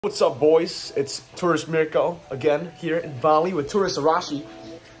What's up, boys? It's tourist Mirko again here in Bali with tourist Arashi.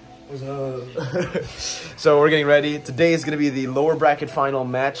 What's up? So we're getting ready. Today is going to be the lower bracket final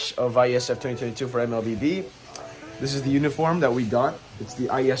match of IESF 2022 for MLBB. This is the uniform that we got. It's the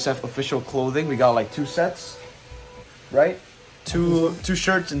IESF official clothing. We got like 2 sets, right? Two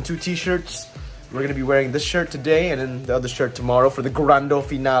shirts and 2 t-shirts. We're going to be wearing this shirt today and then the other shirt tomorrow for the Grande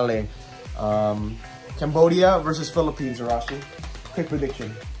Finale. Cambodia versus Philippines, Arashi. Quick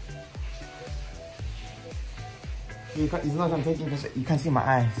prediction. It's not I'm taking because you can't see my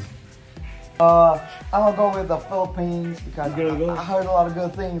eyes. I'm gonna go with the Philippines because I heard a lot of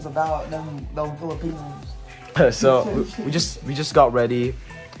good things about them Filipinos. So we just got ready.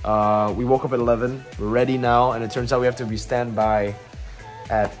 We woke up at 11. We're ready now, and it turns out we have to stand by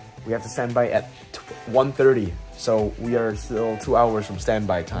at 1:30. So we are still 2 hours from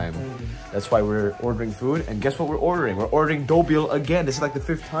standby time. That's why we're ordering food. And guess what we're ordering? We're ordering dobil again. This is like the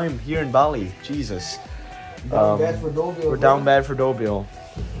 5th time here in Bali. Jesus. Down bad for dobil. We're down bad for dobil.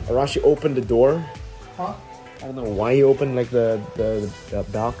 Arashi opened the door. Huh? I don't know why he opened like the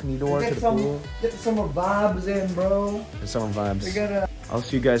balcony door to the pool. Get some more vibes in, bro. Get some vibes. We gotta... I'll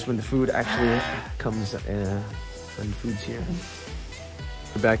see you guys when the food actually comes. When the food's here.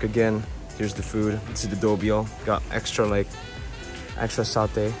 We're back again. Here's the food. This is the dobil. Got extra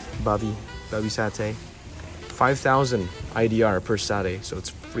satay, babi satay. 5,000 IDR per satay, so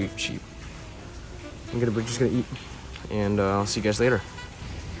it's pretty cheap. We're just gonna eat, and I'll see you guys later.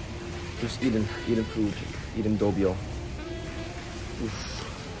 Just eating food, eating dobil.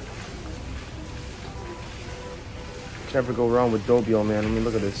 Can never go wrong with dobil, man. I mean,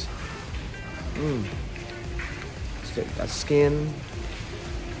 look at this. Got skin.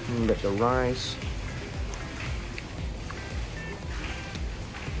 Got the rice.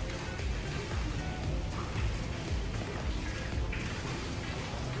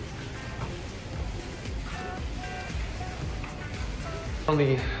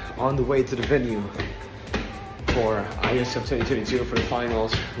 On the way to the venue for IESF 2022 for the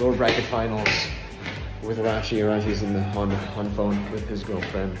finals, lower bracket finals, with Arashi. Arashi's on the phone with his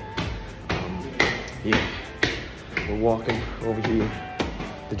girlfriend. Yeah, we're walking over here.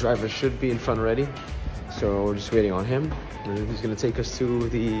 The driver should be in front already, so we're just waiting on him. He's gonna take us to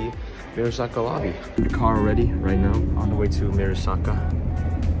the Mirisaka lobby. In the car already, right now, on the way to Mirisaka.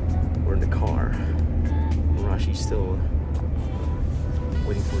 We're in the car. Arashi's still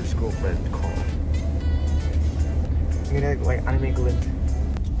waiting for his girlfriend to call. You know, like anime glint.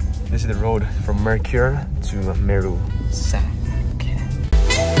 This is the road from Mercure to Mirisaka.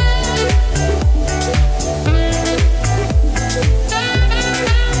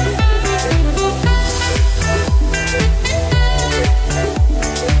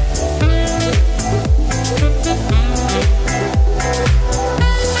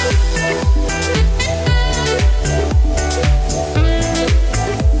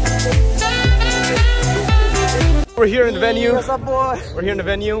 We're here in the venue. What's up, boy? We're here in the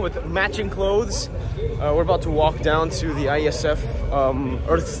venue with matching clothes. We're about to walk down to the IESF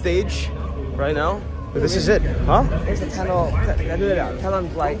Earth stage right now. But this is it, huh? There's a talent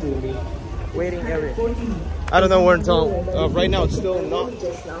like waiting area. I don't know where until right now. It's still not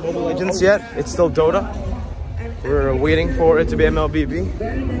Mobile Legends yet. It's still Dota. We're waiting for it to be MLBB.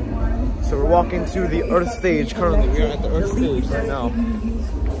 So we're walking to the Earth stage currently. We are at the Earth stage right now.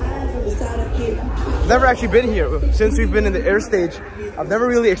 Never actually been here since we've been in the air stage. I've never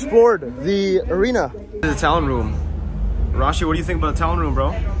really explored the arena. This is the talent room. Arashi, what do you think about the talent room,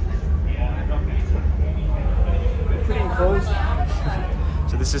 bro? Pretty close.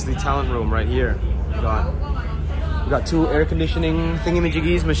 So this is the talent room right here. We got 2 air conditioning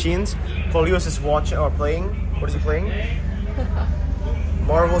thingamajiggies machines. Polios is watching or playing. What is he playing?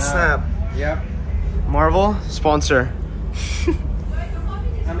 Marvel Snap. Yeah. Marvel sponsor.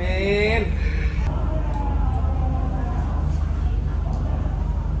 I mean.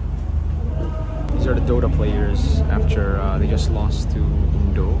 These are the Dota players after they just lost to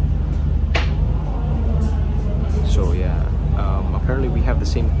Indo. So yeah, apparently we have the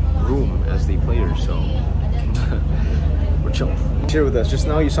same room as the players, so we're chilling. Here with us. Just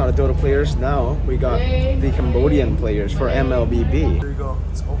now you saw the Dota players. Now we got the Cambodian players for MLBB. There you go.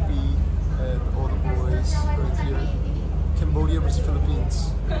 It's OP and all the boys right here. Cambodia versus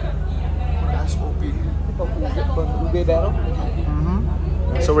Philippines. That's OP.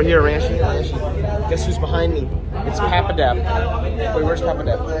 So we're here, Ranshi. Guess who's behind me? It's Papadap. Wait, where's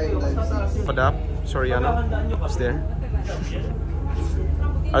Papadap? Papadap, Soriano, is there.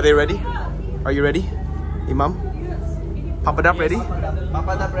 Are they ready? Are you ready, Imam? Papadap ready?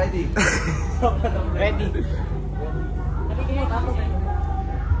 Papadap ready. Ready.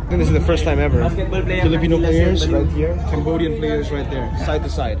 think this is the first time ever. Filipino players right here, Cambodian players right there, side to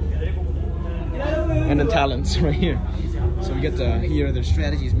side. And then talents right here. So we get to hear their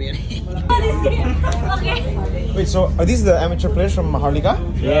strategies, man. Okay. Wait, so are these the amateur players from Maharlika?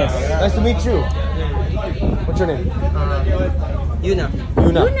 Yes. Nice to meet you. What's your name? Yuna.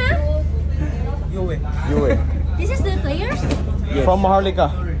 Yuna. Yue. Yue. This is the players? Yes. From Maharlika.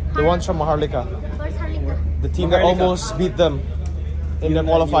 The ones from Maharlika. Where's Harlika? The team that almost beat them in the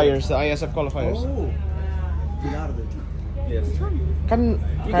qualifiers, the IESF qualifiers. Oh. Yes. Kan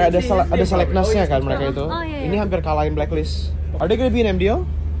kayak ada seleknasnya kan mereka itu. Oh, iya, iya. Ini hampir kalahin blacklist. Are they gonna be in MDL?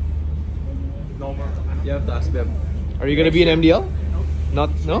 No. You have to ask them. Are you gonna be in MDL?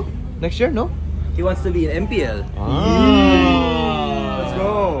 Not, no? Next year? No? He wants to be in MPL. Ah. Let's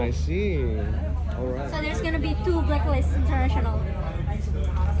go. I see. Alright. So there's gonna be 2 blacklist international.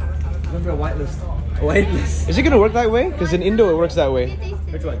 Remember a whitelist. Whitelist. Is it gonna work that way? Because in Indo it works that way.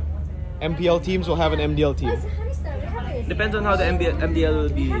 Which one? MPL teams will have an MDL team. Depends on how the MDL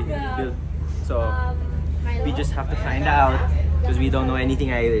will be built. So we just have to find out because we don't know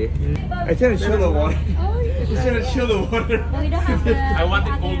anything either. I can't chill the water. Oh, yeah. Just gonna chill the water. But we don't have the I want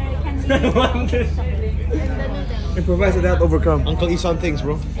it other cold. candy. I want it. Improvise without overcome. Uncle Isan things,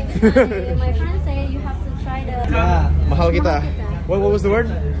 bro. Exactly. My friends say you have to try the Mahal kita. Mahal kita. What was the word?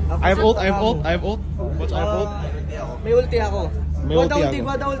 I have ult. What's I have ult? May ulti ako. May ulti ako.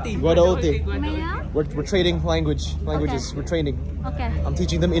 Guada ulti. Maya? We're trading languages. We're training. Okay. I'm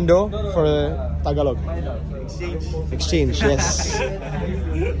teaching them Indo for Tagalog. Exchange, yes.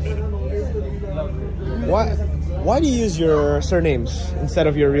 Why do you use your surnames instead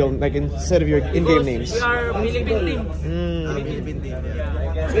of your instead of your in-game names? We are Philippine team.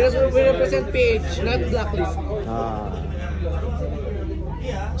 Because we represent PH, not blacklist.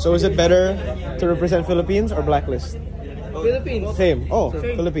 So is it better to represent Philippines or blacklist? Philippines. Same. Oh,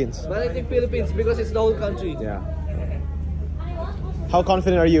 Same. Philippines. But I think Philippines because it's the whole country. Yeah. How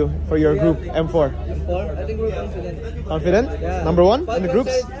confident are you for your group M4? I think we're confident. Confident? Yeah. Number 1 in the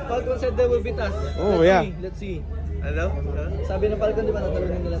groups? Falcon said they will beat us. Oh, yeah. Let's see. Ano? Sabi ng Falcon, di ba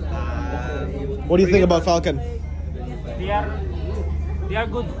natalunin nila? What do you think about Falcon? They are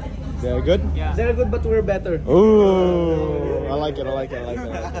good. They're good? Yeah. They're good, but we're better. Ooh, I like it.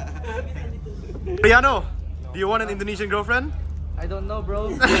 Riano, do you want an Indonesian girlfriend? I don't know, bro.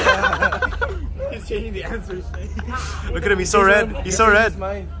 He's changing the answers. Look at him, he's so red. He's so red.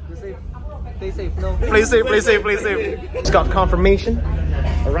 Mine. Stay safe. No. Play safe. It's got confirmation.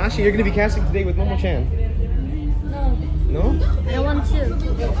 Arashi, you're gonna be casting today with Momo-chan. No. No? I want to.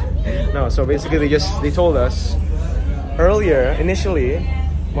 No, so basically they told us earlier, initially,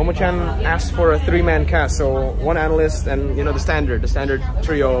 Momo-chan asked for a 3-man cast, so 1 analyst and the standard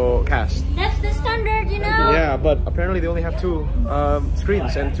trio cast. That's the standard, you know. Yeah, but apparently they only have 2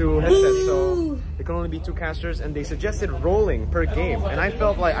 screens and 2 headsets, so it can only be 2 casters, and they suggested rolling per game. And I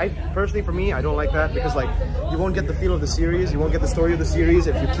felt like, personally for me, I don't like that because you won't get the feel of the series, you won't get the story of the series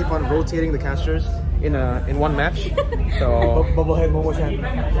if you keep on rotating the casters in one match. So Bubblehead Momo-chan.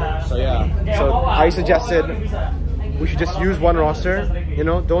 So yeah, so I suggested we should just use 1 roster,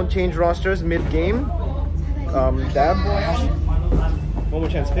 don't change rosters mid-game. Dab.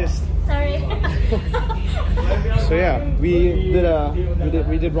 Momo-chan's pissed. Sorry. So yeah, we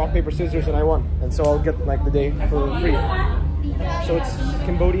did rock, paper, scissors and I won. And so I'll get the day for free. So it's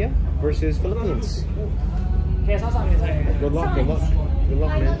Cambodia versus Philippines. Good luck, man.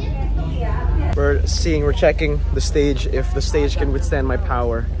 We're checking the stage, if the stage can withstand my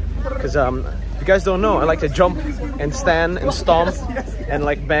power. Because if you guys don't know, I like to jump and stand and stomp and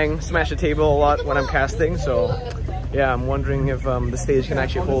bang, smash the table a lot when I'm casting. So yeah, I'm wondering if the stage can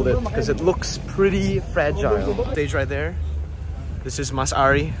actually hold it because it looks pretty fragile. Stage right there. This is Mas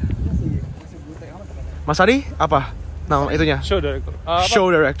Ari. Mas Ari? Apa? Nama itunya? Show director.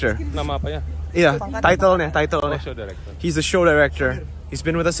 Show director. Nama apa ya? Yeah, title nya. Show director. He's the show director. He's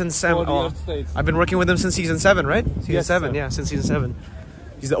been with us since I've been working with him since season 7, right? Season 7, yeah, since season 7.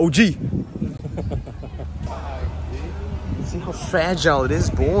 He's the OG. See how fragile it is,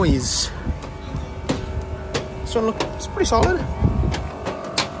 boys. This one it's pretty solid.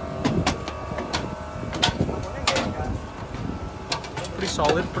 Pretty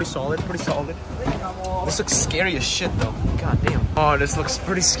solid. This looks scary as shit though. God damn. Oh, this looks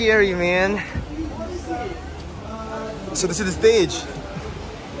pretty scary, man. So this is the stage.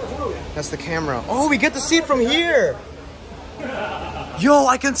 That's the camera. Oh, we get to see it from here. Yo,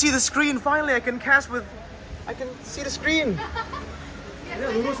 I can see the screen. Finally, I can see the screen.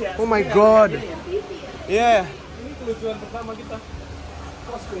 Oh my god. Yeah.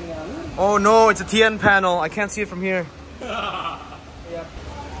 Oh no, it's a TN panel. I can't see it from here.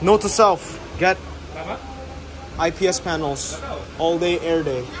 Note to self: get IPS panels all day, air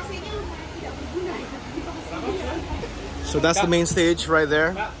day. So that's the main stage right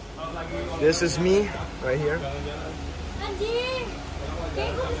there. This is me right here.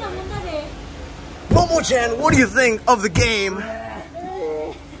 Momo-chan, what do you think of the game?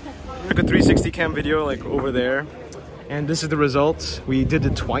 Took a 360 cam video like over there, and this is the results. We did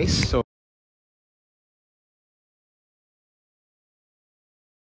it twice, so.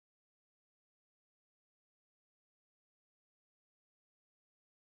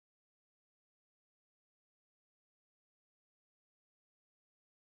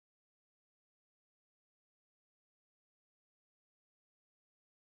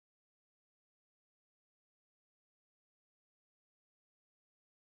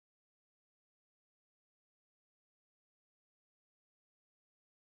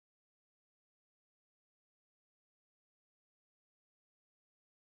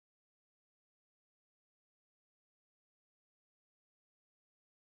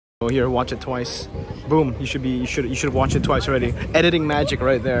 Oh, here, watch it twice. Boom! You should watch it twice already. Editing magic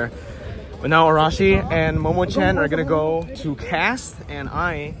right there. But now Arashi and Momo-chan are gonna go to cast, and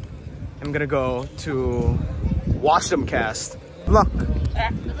I am gonna go to watch them cast. Good luck.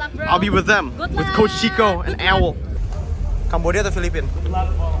 Good luck, bro. I'll be with them, Good with luck. Coach Chico and Owl. Cambodia or Philippines? Good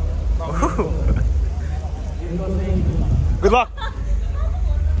luck. Good luck.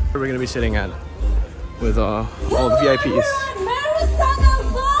 Where we're gonna be sitting at with all the VIPs.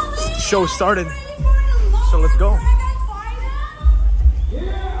 Show started, so let's go.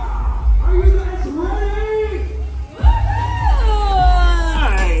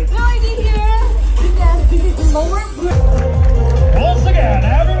 Once again,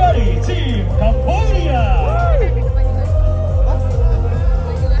 everybody, Team Cambodia!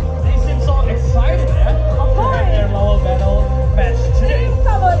 They seem so excited, man. At their lower battle match today. Team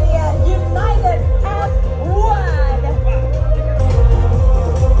Cambodia united as one!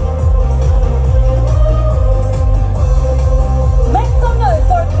 Make some noise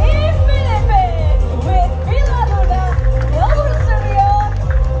for Team Philippines with Vila Luna, Elder Suryo,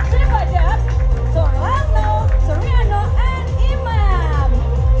 Tripa Jabs, Sorano, Soriano, and Imam.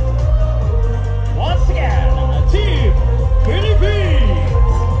 Once again, Team Philippines!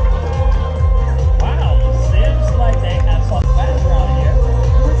 Wow, seems like they have some fans around here.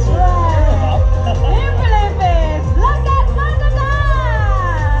 That's right. Team Philippines, look at Manila!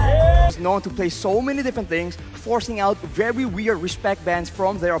 Is known to play so many different things, forcing out very weird respect bans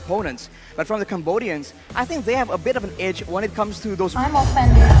from their opponents. But from the Cambodians, I think they have a bit of an edge when it comes to those. I'm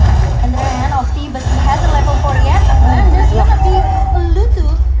offended. And then of Steve, but he has a level 40 yet. And there's gonna be Lutu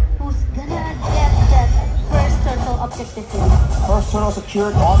who's gonna get that first turtle objective. First turtle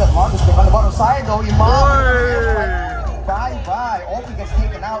secured on that mark. Stick on the bottom side though, Imam. Bye. Open gets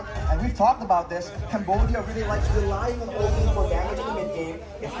taken out, and we've talked about this. Cambodia really likes relying on Open for damage in the mid-game.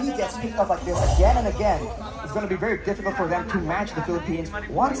 If he gets picked up like this again and again, it's going to be very difficult for them to match the Philippines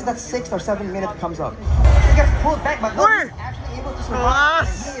once that 6th or 7th minute comes up. He gets pulled back, but he's actually able to survive,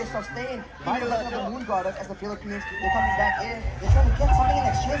 and he is sustained by the level of the Moon Goddess as the Philippines. They're coming back in. They're trying to get something in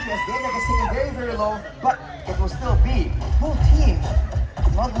exchange as Data gets taken very, very low, but it will still be both teams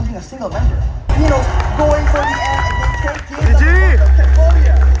not losing a single member. Filipinos going for the end, and they take the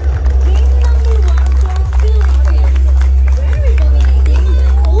Cambodia. Game number 1 for Philippines. Very dominating.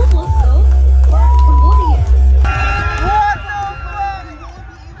 Almost though. For Cambodia.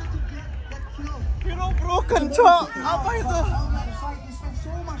 Broken chop!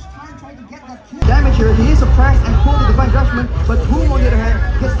 Damage here, he is suppressed and pulled the Divine Judgment, but Boom on the other hand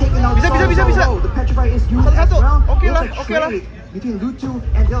gets taken out so low. The Petrify is used as well. It's a trade between Lutu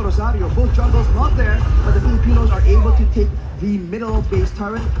and Del Rosario. Both jungles not there, but the Filipinos are able to take the middle base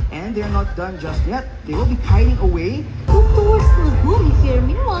turret, and they're not done just yet. They will be kiting away. Move towards the boom here.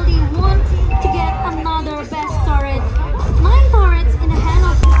 Meanwhile, they want to get another best turret. 9 turrets in the hand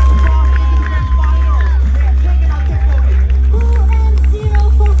of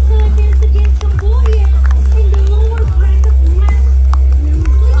 2-0 for Philippines against Cambodia in the lower bracket match.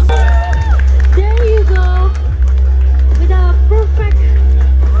 There you go. With a perfect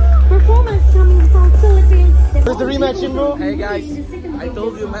performance coming from Philippines. Where's the rematch, bro? Hey guys, I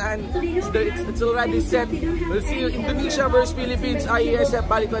told you man, it's already set. We'll see you Indonesia versus Philippines, IESF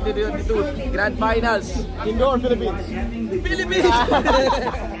Bali 2022 Grand Finals. Indoor Philippines. Philippines!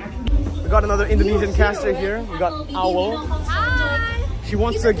 We got another Indonesian caster here. We got Owl. Hi. She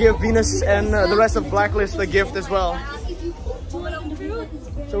wants to give Venus and the rest of Blacklist a gift as well.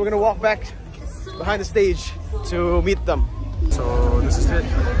 So we're gonna walk back behind the stage to meet them. So this is it.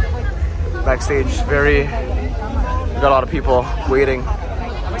 Backstage, we got a lot of people waiting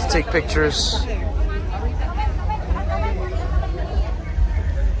take pictures.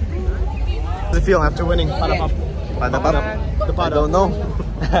 How does it feel after winning? Padapap. I don't know.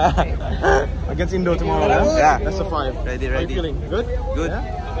 Against Indo tomorrow, yeah? That's a 5. Ready. How are you feeling? Good? Good.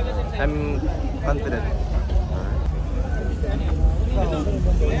 Yeah? I'm confident.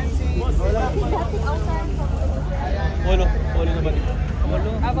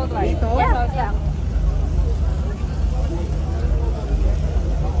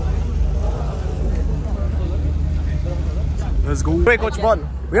 Let's go. Wait, Coach Bon.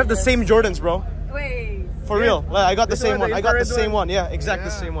 We have the same Jordans, bro. Wait. For real. Like, I got the same one. I got the infrared same one. Yeah, exactly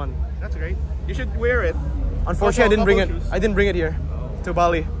the same one. That's great. You should wear it. Unfortunately, I didn't bring it. Shoes. I didn't bring it here to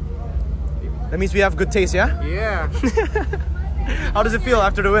Bali. That means we have good taste, yeah? Yeah. How does it feel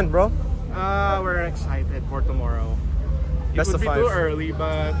after the win, bro? We're excited for tomorrow. Best It of would be 5. too early,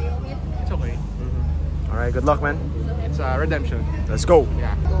 but it's okay. All right, good luck, man. It's redemption. Let's go.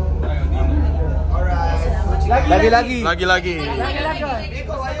 Yeah. Lagi-lagi.